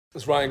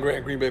It's Ryan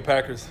Grant, Green Bay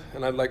Packers,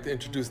 and I'd like to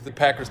introduce the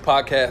Packers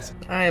podcast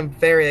I am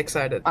very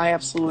excited. I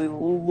absolutely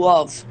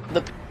love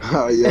the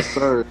Yes,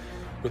 sir.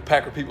 with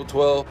Packer People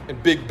 12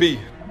 and Big B.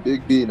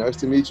 Big B, nice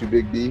to meet you,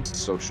 Big B.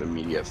 Social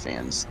media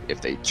fans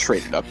if they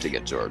traded up to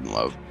get Jordan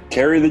Love.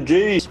 Carry the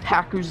G.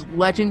 Packers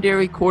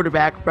legendary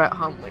quarterback Brett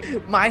Hundley.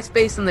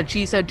 MySpace and the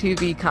Cheesehead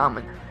TV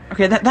comment.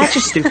 Okay, that's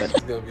just stupid.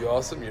 It's gonna be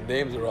awesome. Your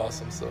names are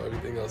awesome, so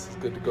everything else is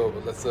good to go.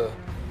 But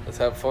let's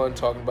have fun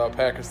talking about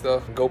Packer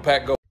stuff. Go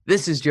Pack, go!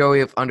 This is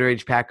Joey of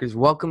Underage Packers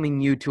welcoming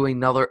you to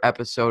another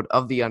episode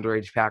of the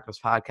Underage Packers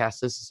podcast.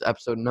 This is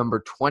episode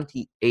number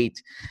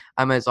 28.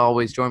 I'm, as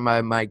always, joined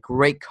by my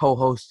great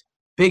co-host,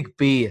 Big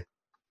B.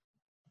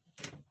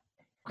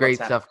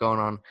 Great stuff going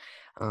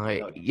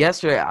on.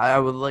 Yesterday, I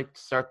would like to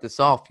start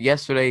this off.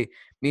 Yesterday,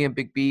 me and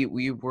Big B,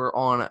 we were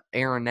on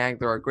Aaron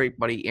Nagler, our great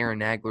buddy Aaron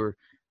Nagler,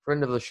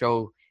 friend of the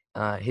show,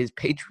 his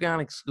Patreon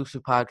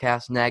exclusive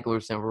podcast,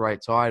 Nagler's Never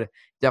Right. So I'd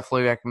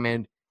definitely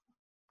recommend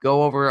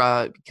go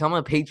over, become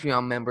a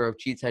Patreon member of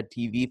Cheesehead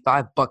TV,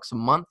 $5 a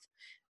month,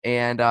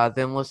 and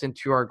then listen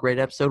to our great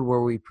episode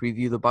where we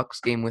preview the Bucks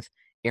game with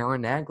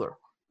Aaron Nagler.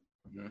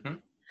 Mm-hmm.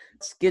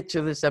 Let's get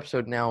to this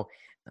episode now.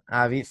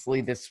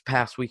 Obviously, this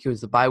past week it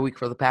was the bye week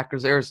for the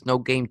Packers. There's no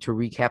game to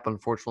recap,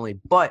 unfortunately,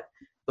 but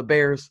the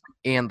Bears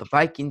and the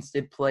Vikings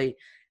did play,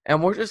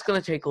 and we're just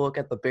going to take a look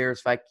at the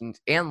Bears,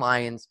 Vikings, and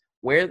Lions,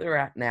 where they're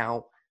at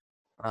now,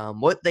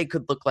 what they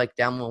could look like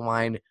down the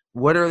line,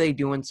 what are they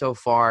doing so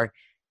far,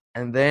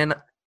 and then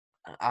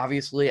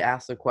obviously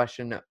ask the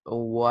question,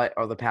 what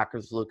are the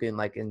Packers looking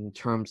like in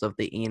terms of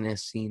the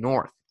NFC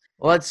North?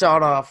 Let's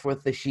start off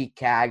with the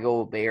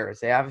Chicago Bears.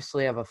 They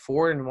obviously have a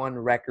 4-1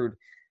 record.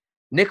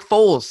 Nick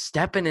Foles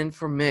stepping in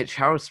for Mitch.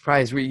 How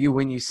surprised were you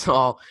when you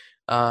saw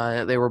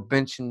they were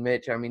benching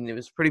Mitch? I mean, it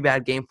was a pretty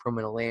bad game from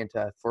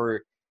Atlanta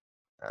for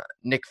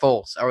Nick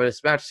Foles. I was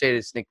about to say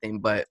his nickname,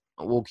 but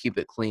we'll keep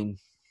it clean.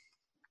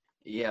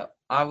 Yeah,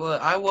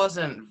 I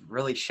wasn't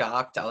really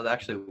shocked. I was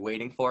actually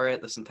waiting for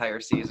it this entire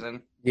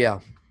season. Yeah.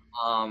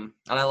 And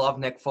I love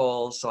Nick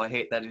Foles, so I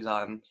hate that he's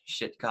on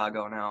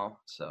Chicago now.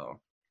 So.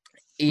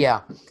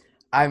 Yeah,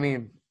 I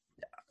mean,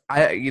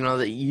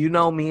 you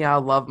know me. I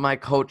love my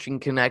coaching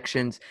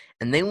connections,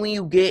 and then when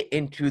you get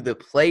into the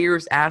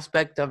players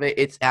aspect of it,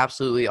 it's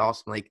absolutely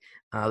awesome. Like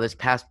this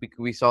past week,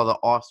 we saw the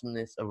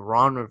awesomeness of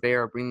Ron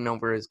Rivera bringing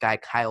over his guy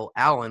Kyle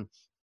Allen.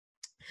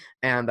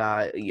 And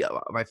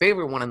my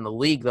favorite one in the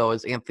league, though,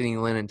 is Anthony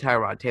Lynn and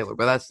Tyrod Taylor.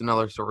 But that's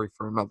another story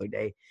for another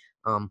day.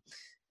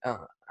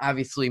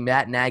 Obviously,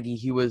 Matt Nagy,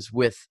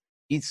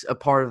 he's a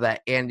part of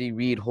that Andy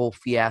Reid whole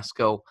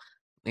fiasco,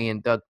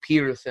 and Doug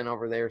Peterson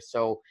over there.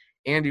 So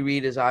Andy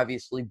Reid is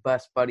obviously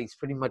best buddies,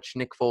 pretty much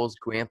Nick Foles'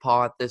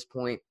 grandpa at this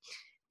point.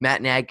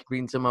 Matt Nagy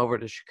brings him over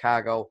to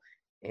Chicago,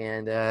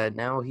 and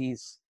now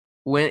he's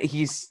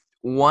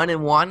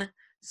 1-1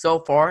 so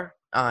far.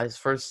 His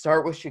first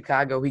start with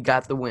Chicago, he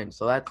got the win.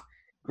 So that's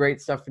great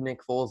stuff for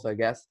Nick Foles, I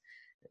guess.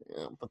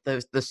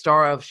 But the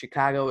star of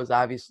Chicago is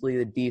obviously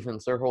the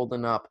defense. They're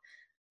holding up.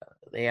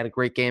 They had a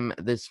great game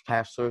this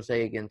past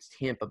Thursday against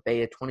Tampa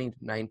Bay, a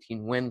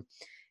 20-19 win.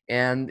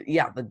 And,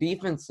 yeah, the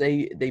defense,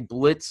 they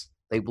blitz,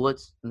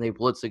 and they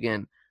blitz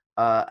again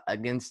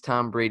against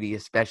Tom Brady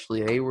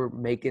especially. They were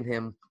making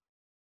him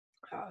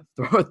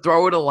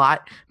throw it a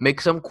lot,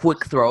 make some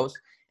quick throws.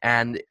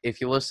 And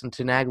if you listen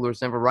to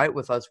Nagler's Never Right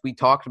with us, we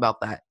talked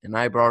about that. And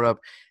I brought up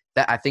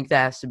that I think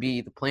that has to be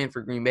the plan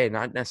for Green Bay,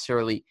 not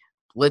necessarily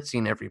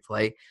blitzing every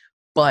play,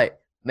 but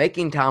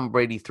making Tom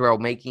Brady throw,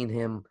 making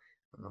him,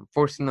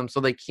 forcing them so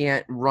they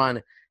can't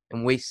run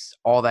and waste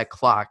all that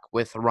clock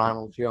with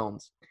Ronald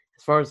Jones.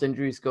 As far as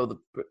injuries go, the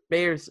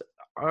Bears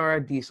are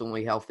a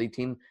decently healthy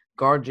team.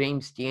 Guard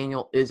James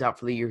Daniel is out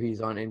for the year. He's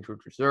on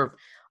injured reserve.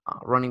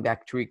 Running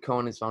back Tariq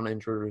Cohen is on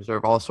injured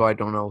reserve. Also, I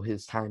don't know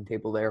his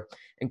timetable there.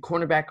 And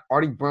cornerback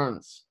Artie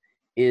Burns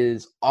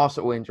is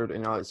also injured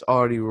and is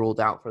already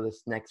ruled out for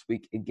this next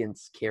week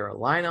against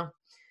Carolina.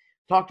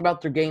 Talked about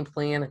their game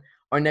plan.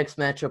 Our next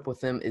matchup with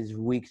them is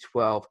Week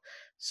 12.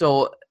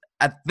 So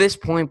at this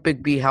point,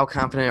 Big B, how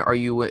confident are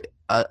you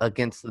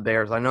against the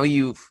Bears? I know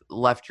you've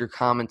left your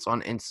comments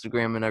on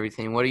Instagram and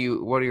everything. What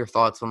are your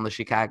thoughts on the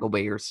Chicago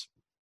Bears?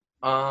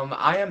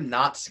 I am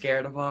not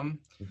scared of them.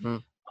 Mm-hmm.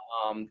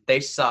 They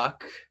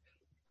suck.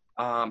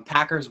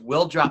 Packers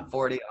will drop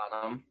 40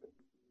 on them.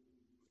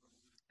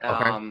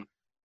 Okay.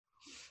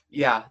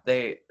 Yeah,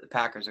 the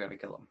Packers are going to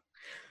kill them.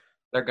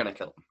 They're going to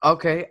kill them.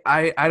 Okay,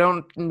 I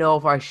don't know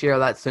if I share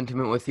that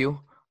sentiment with you.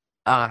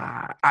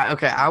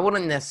 I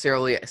wouldn't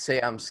necessarily say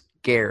I'm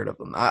scared of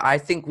them. I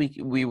think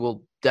we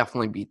will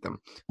definitely beat them.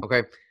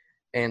 Okay,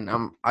 and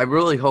I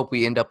really hope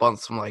we end up on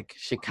some like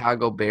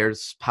Chicago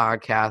Bears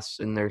podcasts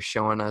and they're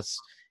showing us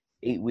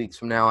 8 weeks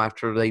from now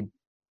after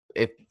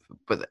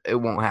but it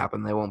won't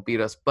happen. They won't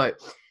beat us. But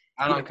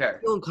I don't care.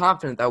 I'm feeling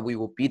confident that we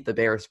will beat the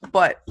Bears.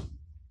 But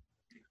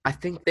I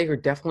think they are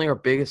definitely our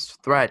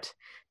biggest threat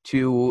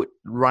to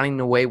running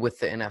away with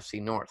the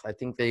NFC North. I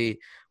think they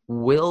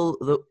will.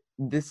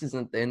 This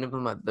isn't the end of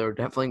them. They're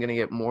definitely going to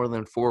get more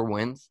than 4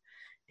 wins.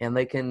 And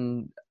I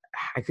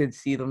could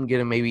see them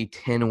getting maybe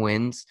 10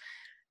 wins.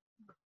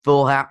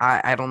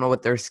 I don't know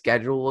what their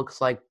schedule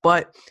looks like,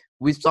 but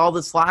we saw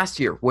this last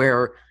year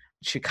where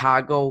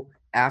Chicago,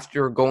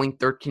 after going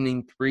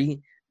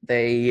 13-3,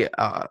 they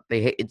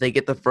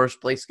get the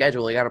first place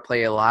schedule. They got to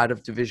play a lot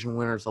of division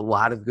winners, a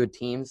lot of good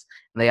teams,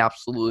 and they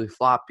absolutely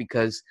flopped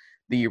because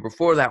the year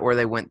before that, where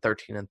they went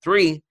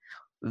 13-3,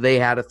 they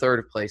had a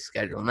third place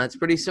schedule, and that's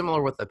pretty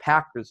similar with the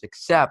Packers,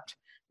 except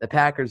the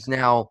Packers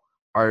now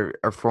are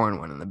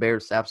 4-1, and the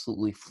Bears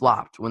absolutely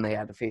flopped when they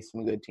had to face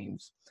some good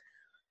teams.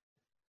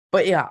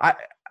 But yeah,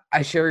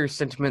 I share your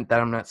sentiment that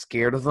I'm not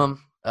scared of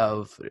them.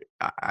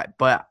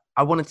 But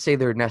I wouldn't say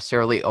they're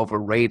necessarily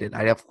overrated.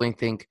 I definitely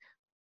think,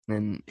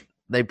 and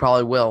they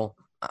probably will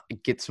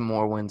get some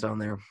more wins on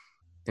there.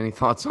 Any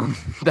thoughts on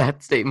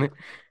that statement?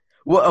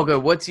 Well, okay,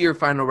 what's your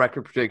final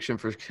record prediction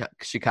for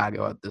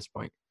Chicago at this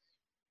point?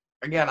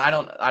 Again, I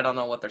don't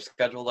know what their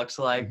schedule looks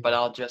like, but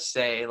I'll just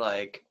say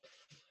like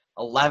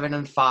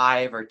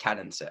 11-5 or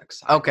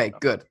 10-6. Okay,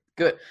 good.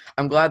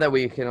 I'm glad that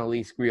we can at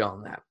least agree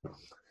on that.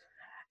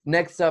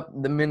 Next up,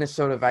 the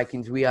Minnesota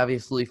Vikings. We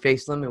obviously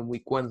faced them in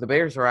Week 1. The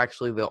Bears are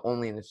actually the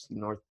only NFC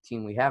North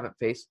team we haven't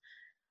faced.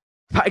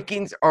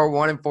 Vikings are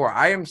 1-4.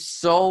 I am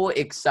so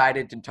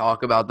excited to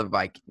talk about the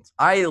Vikings.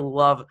 I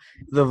love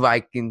the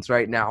Vikings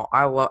right now.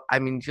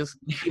 Just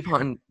keep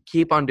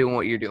on doing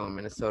what you're doing,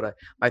 Minnesota.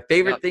 My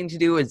favorite thing to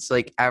do is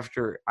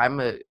after I'm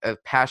a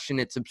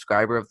passionate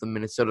subscriber of the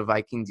Minnesota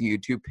Vikings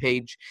YouTube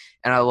page,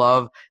 and I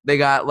love they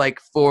got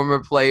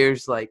former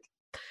players.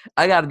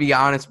 I got to be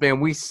honest, man,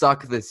 we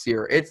suck this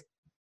year. It's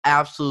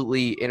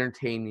absolutely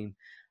entertaining.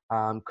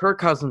 Kirk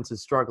Cousins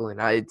is struggling.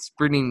 It's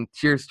bringing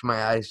tears to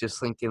my eyes just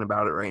thinking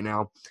about it right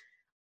now.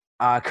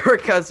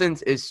 Kirk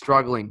Cousins is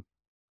struggling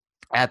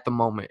at the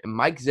moment, and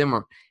Mike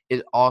Zimmer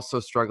is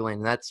also struggling,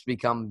 and that's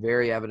become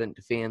very evident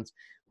to fans.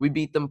 We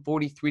beat them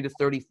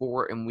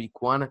 43-34 in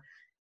Week 1.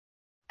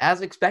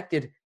 As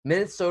expected,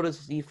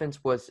 Minnesota's defense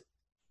was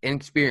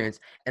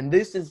inexperienced, and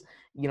this is,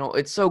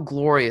 it's so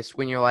glorious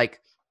when you're like,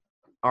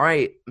 all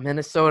right,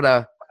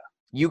 Minnesota,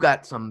 you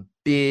got some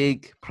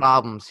big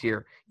problems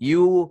here.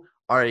 You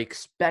are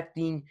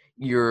expecting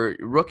your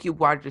rookie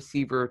wide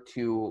receiver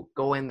to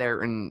go in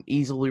there and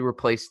easily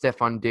replace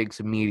Stephon Diggs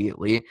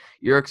immediately.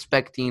 You're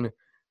expecting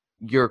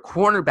your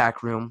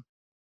cornerback room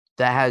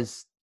that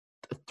has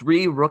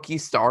 3 rookie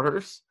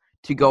starters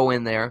to go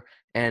in there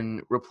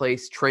and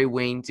replace Trey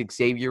Waynes,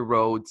 Xavier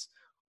Rhodes,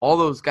 all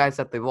those guys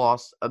that they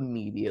lost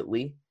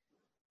immediately.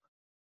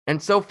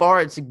 And so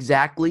far, it's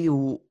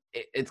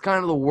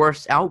kind of the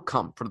worst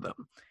outcome for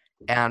them.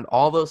 And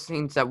all those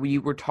things that we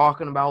were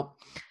talking about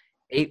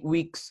 8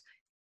 weeks,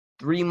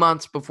 3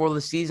 months before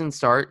the season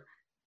start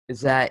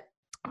is that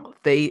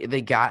they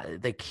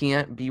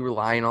can't be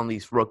relying on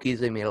these rookies.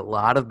 They made a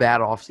lot of bad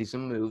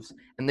offseason moves,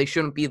 and they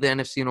shouldn't be the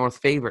NFC North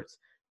favorites.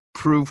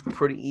 Proved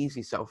pretty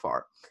easy so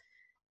far.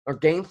 Our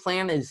game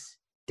plan is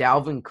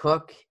Dalvin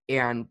Cook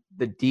and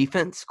the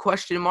defense, ?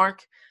 I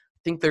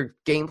think their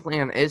game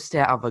plan is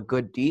to have a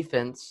good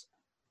defense,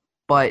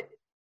 but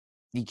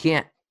you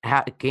can't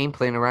have a game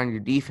plan around your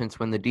defense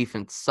when the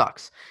defense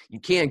sucks. You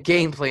can't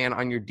game plan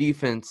on your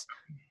defense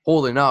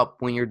holding up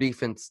when your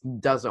defense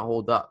doesn't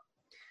hold up.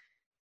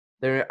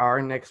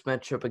 Our next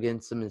matchup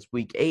against them is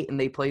Week 8, and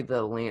they play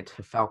the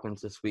Atlanta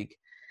Falcons this week.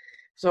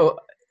 So,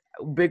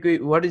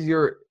 Biggie, what do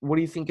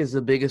you think is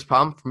the biggest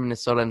problem for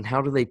Minnesota, and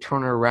how do they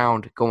turn it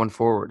around going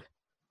forward?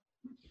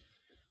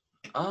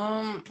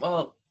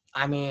 Well,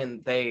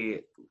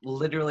 they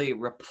literally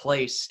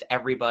replaced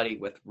everybody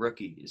with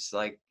rookies.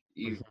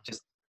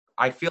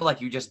 I feel like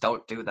you just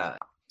don't do that.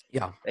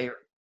 Yeah. They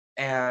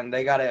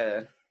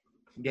gotta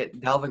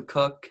get Dalvin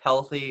Cook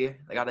healthy.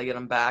 They gotta get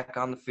him back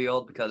on the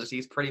field because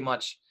he's pretty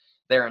much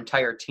their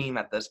entire team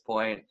at this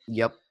point.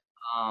 Yep.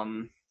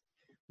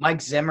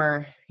 Mike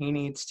Zimmer, he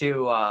needs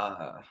to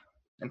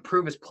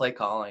improve his play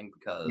calling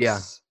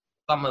because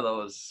some of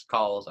those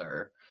calls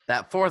are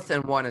that 4th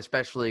and 1,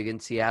 especially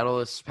against Seattle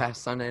this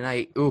past Sunday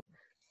night. Ooh.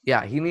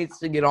 Yeah, he needs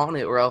to get on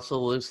it or else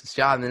he'll lose his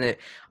job. And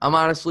I'm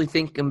honestly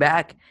thinking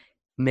back,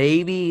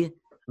 maybe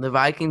the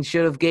Vikings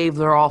should have gave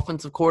their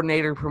offensive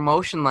coordinator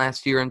promotion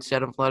last year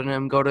instead of letting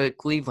him go to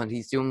Cleveland.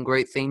 He's doing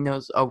great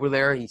things over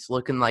there. He's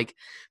looking like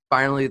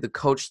finally the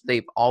coach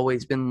they've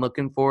always been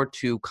looking for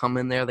to come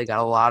in there. They got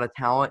a lot of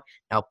talent.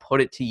 Now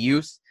put it to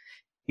use.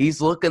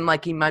 He's looking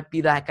like he might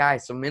be that guy.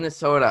 So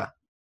Minnesota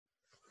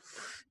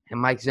and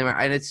Mike Zimmer.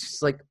 And it's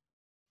just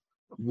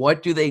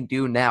what do they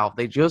do now?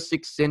 They just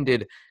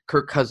extended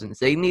Kirk Cousins.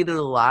 They needed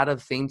a lot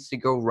of things to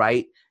go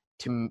right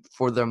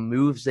for the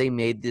moves they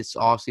made this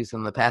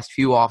offseason, the past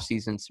few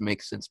offseasons to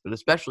make sense, but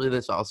especially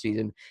this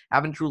offseason,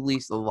 having to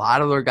release a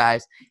lot of their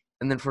guys,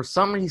 and then for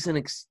some reason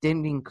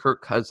extending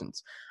Kirk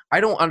Cousins.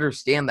 I don't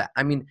understand that.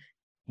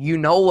 You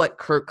know what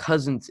Kirk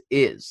Cousins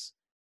is.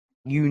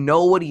 You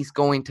know what he's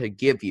going to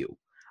give you.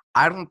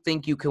 I don't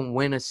think you can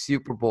win a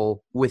Super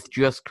Bowl with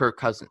just Kirk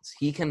Cousins.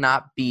 He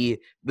cannot be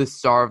the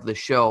star of the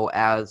show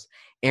as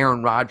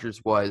Aaron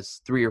Rodgers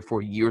was 3 or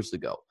 4 years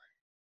ago.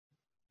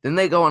 Then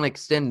they go and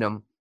extend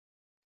him.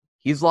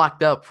 He's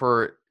locked up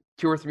for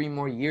 2 or 3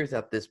 more years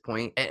at this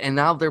point, and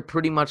now they're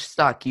pretty much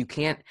stuck. You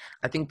can't.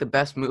 I think the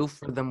best move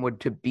for them would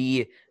to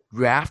be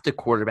draft a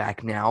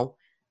quarterback now,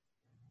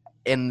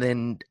 and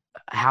then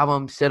have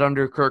him sit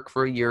under Kirk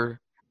for a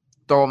year,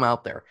 throw him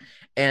out there,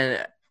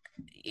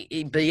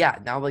 but yeah,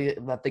 now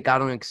that they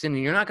got him extended,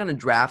 you're not going to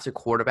draft a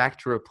quarterback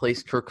to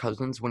replace Kirk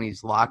Cousins when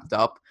he's locked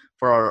up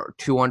for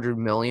 $200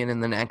 million in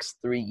the next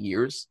 3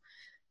 years.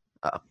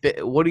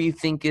 What do you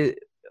think?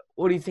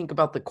 What do you think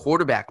about the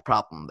quarterback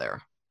problem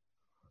there?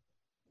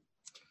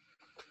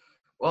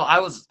 Well, I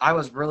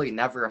was really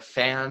never a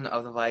fan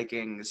of the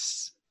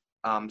Vikings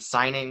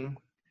signing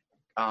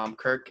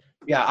Kirk.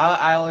 Yeah,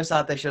 I always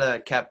thought they should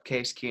have kept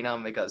Case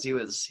Keenum because he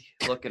was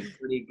looking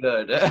pretty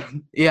good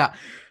Yeah.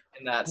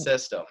 in that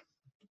system.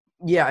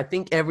 Yeah, I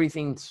think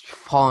everything's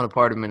falling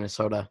apart in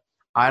Minnesota.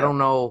 I don't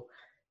know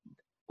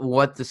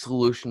what the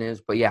solution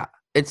is, but yeah,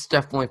 it's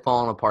definitely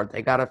falling apart.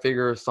 They got to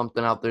figure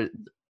something out there.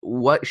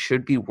 What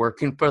should be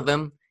working for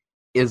them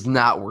is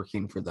not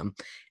working for them.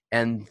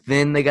 And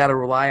then they got to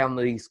rely on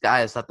these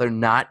guys that they're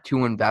not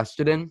too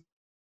invested in.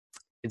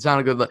 It's not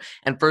a good look.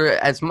 And for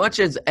as much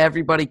as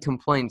everybody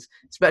complains,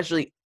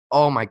 especially,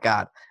 oh my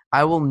God,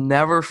 I will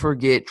never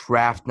forget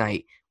draft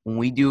night when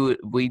we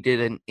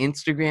did an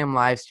Instagram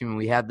live stream.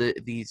 We had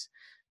these.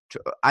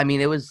 I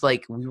mean, it was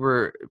like we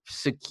were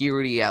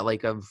security at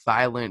like a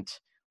violent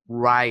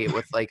riot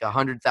with like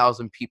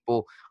 100,000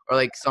 people, or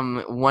like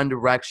some One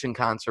Direction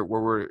concert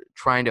where we're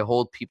trying to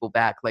hold people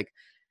back. Like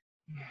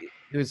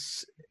it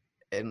was.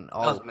 And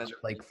all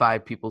like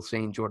 5 people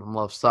saying Jordan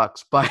Love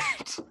sucks, but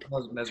It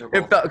was miserable.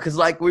 it felt because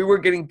like we were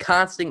getting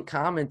constant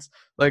comments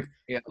like,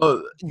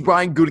 "Oh,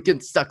 Brian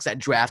Gutekunst sucks at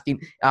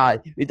drafting.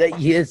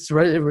 His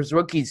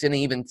rookies didn't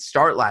even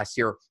start last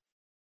year."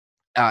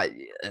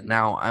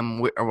 Now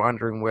I'm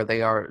wondering where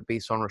they are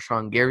based on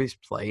Rashawn Gary's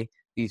play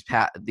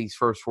these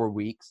first 4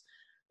 weeks,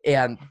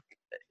 and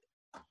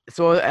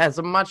so as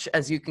much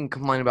as you can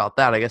complain about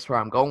that, I guess where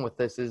I'm going with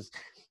this is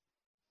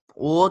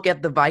look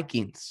at the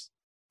Vikings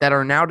that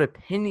are now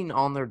depending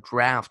on their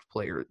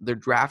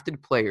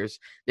drafted players.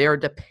 They are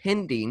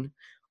depending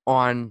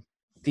on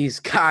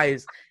these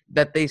guys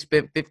that they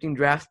spent 15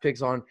 draft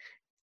picks on,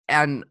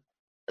 and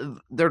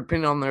they're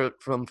depending on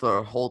from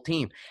the whole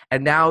team.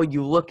 And now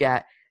you look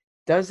at,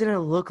 doesn't it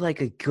look like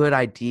a good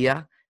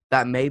idea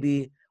that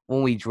maybe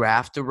when we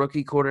draft a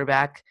rookie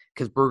quarterback,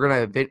 because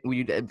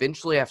we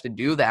eventually have to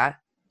do that,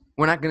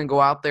 we're not going to go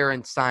out there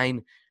and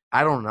sign,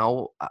 I don't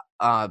know,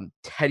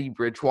 Teddy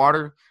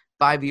Bridgewater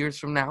 5 years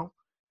from now.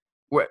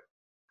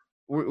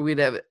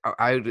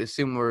 I would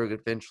assume we're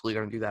eventually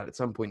going to do that at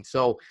some point.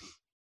 So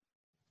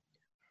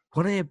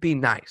wouldn't it be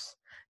nice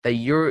that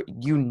you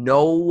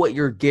know what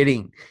you're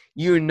getting?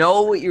 You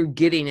know what you're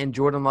getting in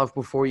Jordan Love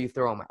before you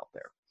throw him out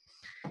there.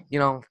 You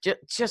know,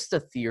 just a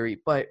theory.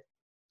 But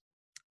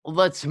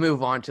let's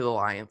move on to the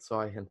Lions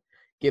so I can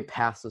get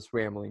past this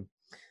rambling.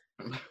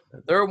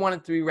 They're a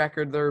 1-3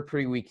 record. They're a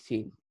pretty weak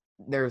team.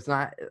 There's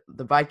not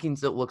the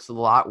Vikings. It looks a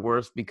lot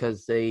worse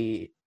because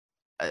they.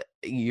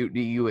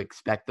 You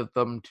expected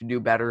them to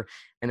do better,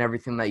 and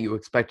everything that you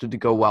expected to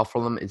go well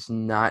for them is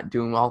not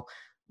doing well.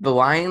 The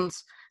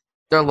Lions,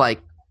 they're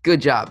like,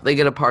 good job. They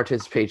get a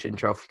participation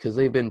trophy because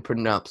they've been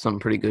putting up some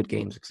pretty good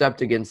games,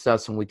 except against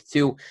us in week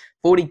 2,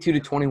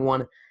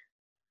 42-21.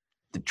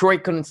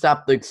 Detroit couldn't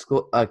stop the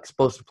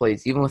explosive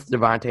plays, even with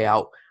Devontae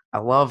out. I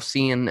love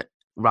seeing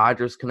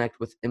Rodgers connect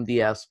with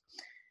MVS.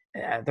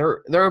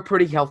 They're a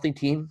pretty healthy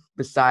team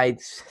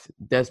besides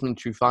Desmond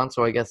Trufant,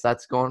 so I guess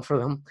that's going for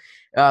them.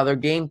 Their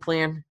game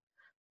plan,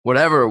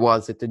 whatever it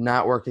was, it did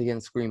not work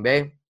against Green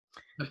Bay.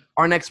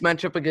 Our next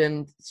matchup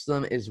against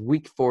them is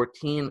Week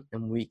 14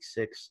 and Week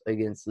 6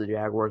 against the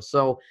Jaguars.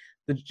 So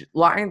the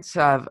Lions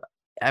have,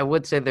 I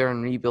would say they're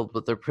in rebuild,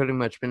 but they're pretty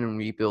much been in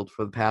rebuild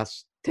for the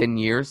past 10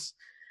 years.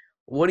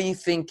 What do you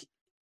think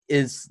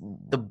is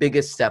the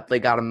biggest step they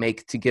got to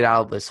make to get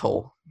out of this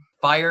hole?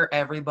 Fire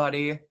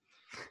everybody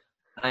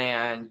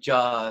and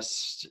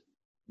just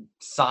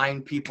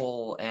sign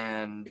people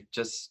and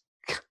just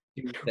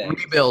do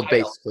things. Rebuild,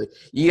 basically.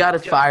 You got to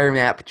fire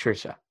Matt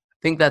Patricia.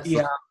 I think that's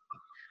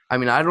I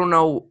mean, I don't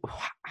know.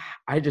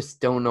 I just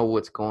don't know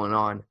what's going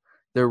on.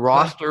 Their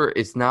roster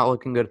is not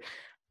looking good.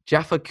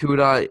 Jeff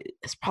Okudah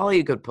is probably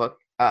a good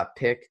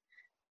pick.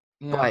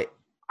 Yeah. But,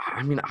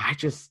 I mean, I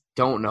just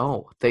don't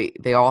know.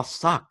 They all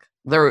suck.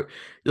 The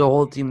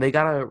whole team, they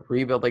got to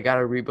rebuild. They got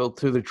to rebuild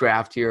through the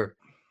draft here.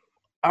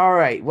 All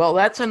right. Well,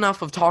 that's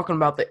enough of talking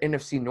about the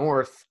NFC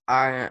North.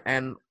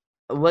 And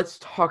let's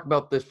talk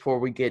about this before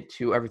we get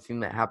to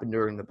everything that happened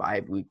during the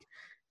bye week.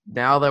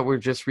 Now that we're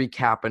just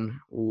recapping,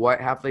 what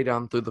have they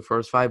done through the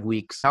first 5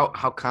 weeks? How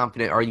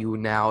confident are you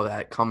now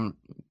that come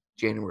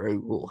January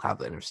we'll have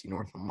the NFC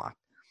North unlocked?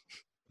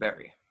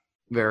 Very.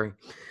 Very.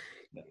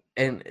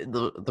 And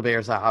the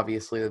Bears are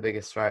obviously the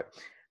biggest threat.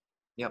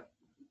 Yep.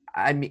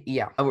 I mean,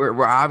 yeah,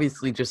 we're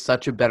obviously just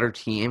such a better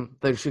team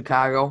than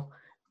Chicago.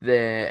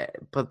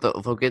 But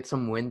they'll get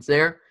some wins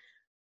there.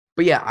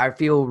 But yeah, I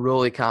feel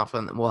really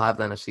confident that we'll have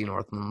the NFC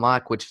North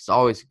unlocked, which is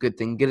always a good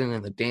thing. Getting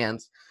in the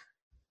dance.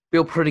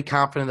 feel pretty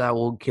confident that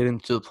we'll get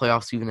into the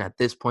playoffs even at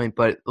this point,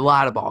 but a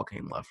lot of ball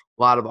game left.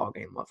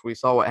 We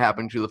saw what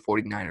happened to the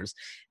 49ers,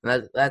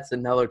 and that's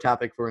another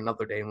topic for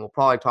another day, and we'll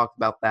probably talk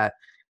about that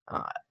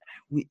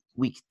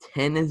week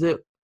 10, is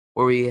it,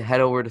 where we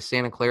head over to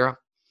Santa Clara?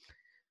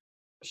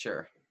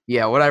 Sure.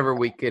 Yeah, whatever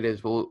week it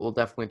is, we'll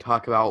definitely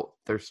talk about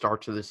their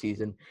start to the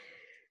season.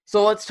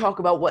 So let's talk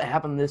about what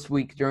happened this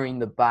week during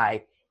the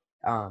bye.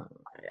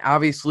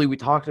 Obviously, we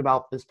talked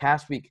about this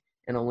past week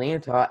in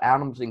Atlanta,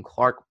 Adams and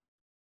Clark.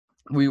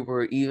 We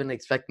were even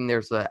expecting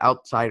there's an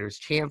outsider's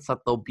chance that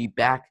they'll be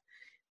back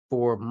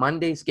for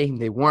Monday's game.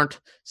 They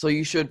weren't, so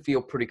you should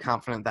feel pretty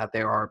confident that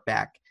they are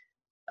back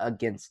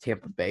against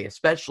Tampa Bay,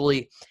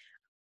 especially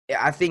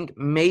I think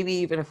maybe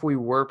even if we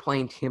were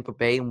playing Tampa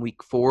Bay in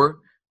week 4,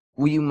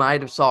 we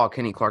might have saw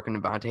Kenny Clark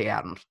and Devontae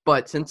Adams.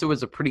 But since it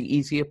was a pretty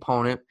easy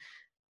opponent,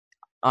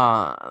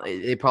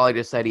 they probably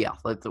just said, yeah,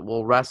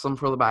 we'll rest them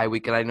for the bye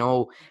week. And I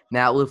know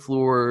Matt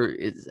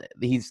LaFleur,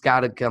 he's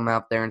got to come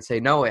out there and say,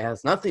 no, it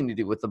has nothing to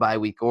do with the bye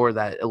week or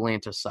that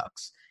Atlanta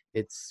sucks.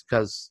 It's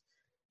because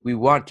we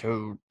want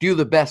to do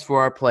the best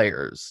for our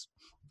players.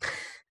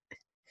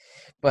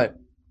 But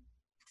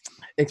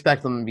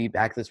expect them to be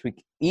back this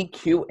week.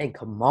 EQ and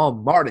Kamal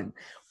Martin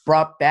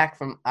brought back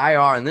from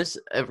IR, and this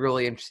is a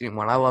really interesting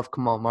one. I love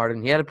Kamal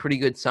Martin. He had a pretty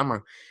good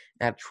summer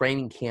at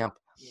training camp.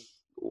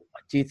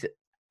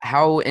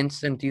 How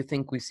instant do you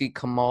think we see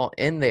Kamal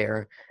in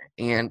there?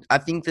 And I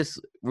think this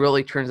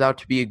really turns out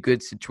to be a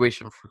good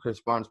situation for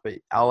Chris Barnes, but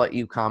I'll let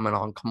you comment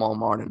on Kamal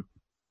Martin.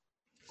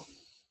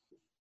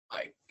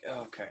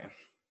 Okay.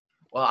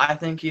 Well, I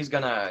think he's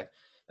going to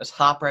just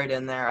hop right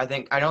in there.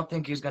 I don't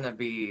think he's going to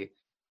be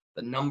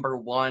the number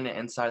 1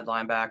 inside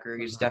linebacker.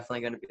 He's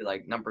definitely going to be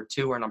like number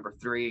 2 or number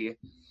 3.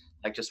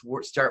 Like just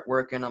start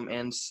working him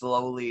in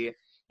slowly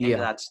into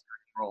that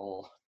starting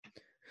role.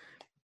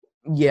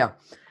 Yeah.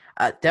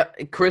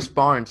 Chris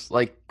Barnes,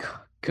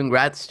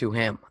 congrats to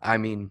him. I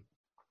mean,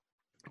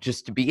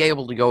 just to be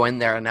able to go in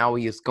there, and now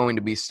he is going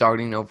to be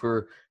starting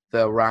over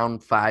the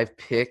round 5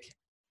 pick.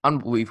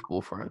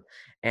 Unbelievable for him.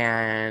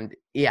 And,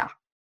 yeah,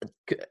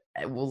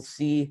 we'll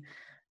see.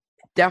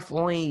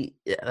 Definitely,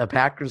 the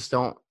Packers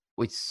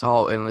we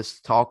saw in this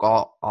talk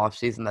all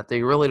offseason that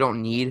they really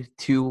don't need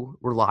 2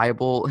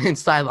 reliable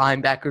inside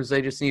linebackers.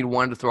 They just need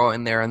 1 to throw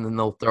in there, and then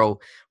they'll throw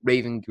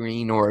Raven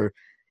Green or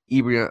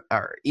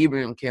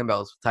Ibrahim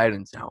Campbell's tight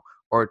ends now,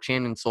 or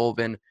Chandon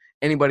Sullivan,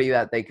 anybody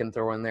that they can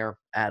throw in there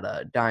at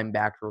a dime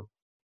backer.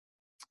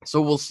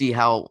 So we'll see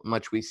how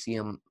much we see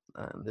him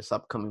this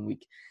upcoming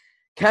week.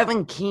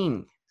 Kevin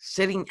King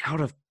sitting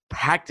out of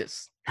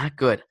practice. Not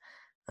good.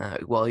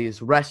 Well, he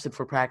was rested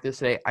for practice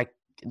today.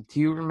 Do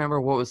you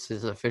remember what was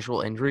his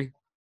official injury?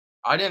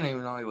 I didn't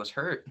even know he was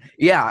hurt.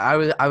 Yeah,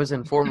 I was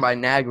informed by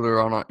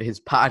Nagler on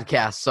his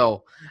podcast,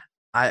 so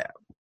I'm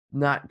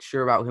not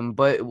sure about him,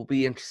 but it will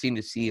be interesting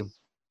to see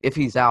if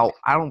he's out.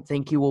 I don't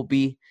think he will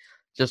be,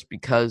 just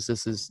because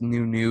this is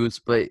new news,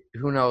 but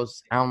who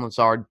knows? Allen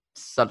Lazard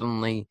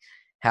suddenly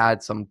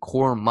had some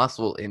core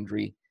muscle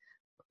injury.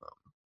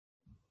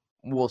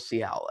 We'll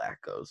see how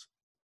that goes.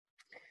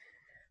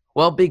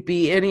 Well, Big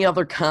B, any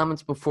other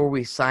comments before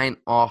we sign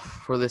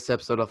off for this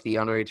episode of the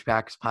Underage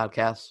Packers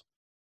podcast?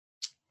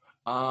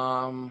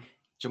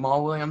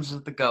 Jamal Williams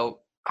is the GOAT.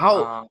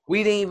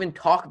 We didn't even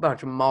talk about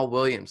Jamal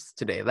Williams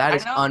today. That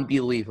is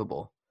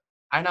unbelievable.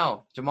 I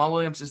know. Jamal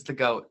Williams is the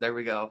GOAT. There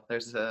we go.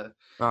 There's a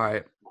all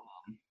right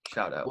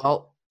shout out.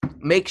 Well,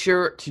 make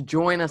sure to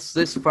join us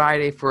this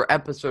Friday for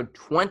episode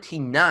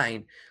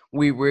 29.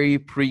 We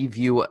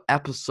preview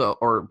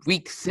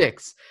week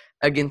 6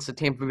 against the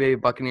Tampa Bay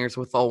Buccaneers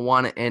with the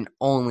one and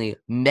only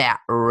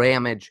Matt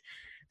Ramage.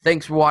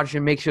 Thanks for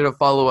watching. Make sure to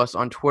follow us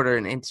on Twitter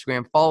and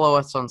Instagram. Follow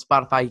us on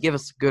Spotify. Give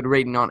us a good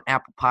rating on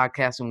Apple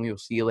Podcasts, and we will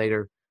see you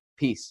later.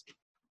 Peace.